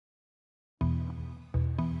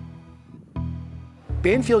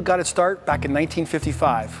Banfield got its start back in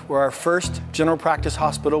 1955, where our first general practice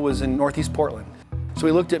hospital was in Northeast Portland. So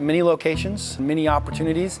we looked at many locations, many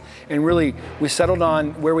opportunities, and really we settled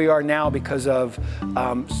on where we are now because of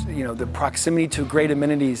the proximity to great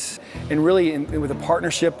amenities. And really with a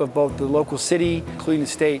partnership of both the local city, including the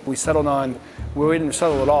state, we settled on, well, we didn't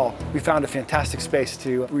settle at all. We found a fantastic space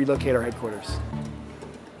to relocate our headquarters.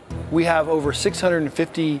 We have over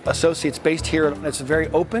 650 associates based here. It's very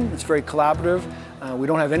open, it's very collaborative. We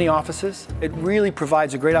don't have any offices. It really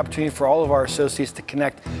provides a great opportunity for all of our associates to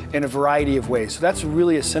connect in a variety of ways. So that's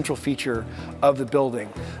really a central feature of the building.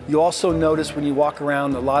 You also notice when you walk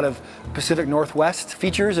around a lot of Pacific Northwest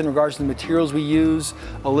features in regards to the materials we use,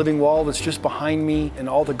 a living wall that's just behind me, and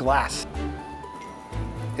all the glass.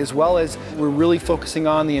 As well as we're really focusing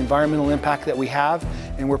on the environmental impact that we have,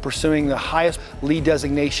 and we're pursuing the highest LEED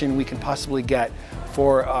designation we can possibly get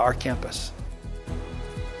for our campus.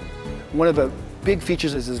 One of the big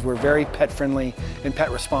features is we're very pet friendly and pet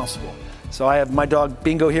responsible. So I have my dog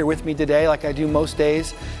Bingo here with me today, like I do most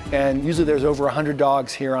days, and usually there's over 100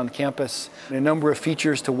 dogs here on campus, and a number of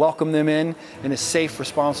features to welcome them in a safe,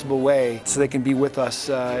 responsible way so they can be with us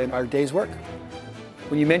in our day's work.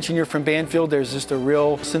 When you mention you're from Banfield, there's just a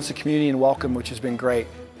real sense of community and welcome, which has been great.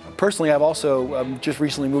 Personally, I've also just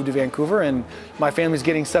recently moved to Vancouver, and my family's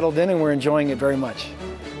getting settled in and we're enjoying it very much.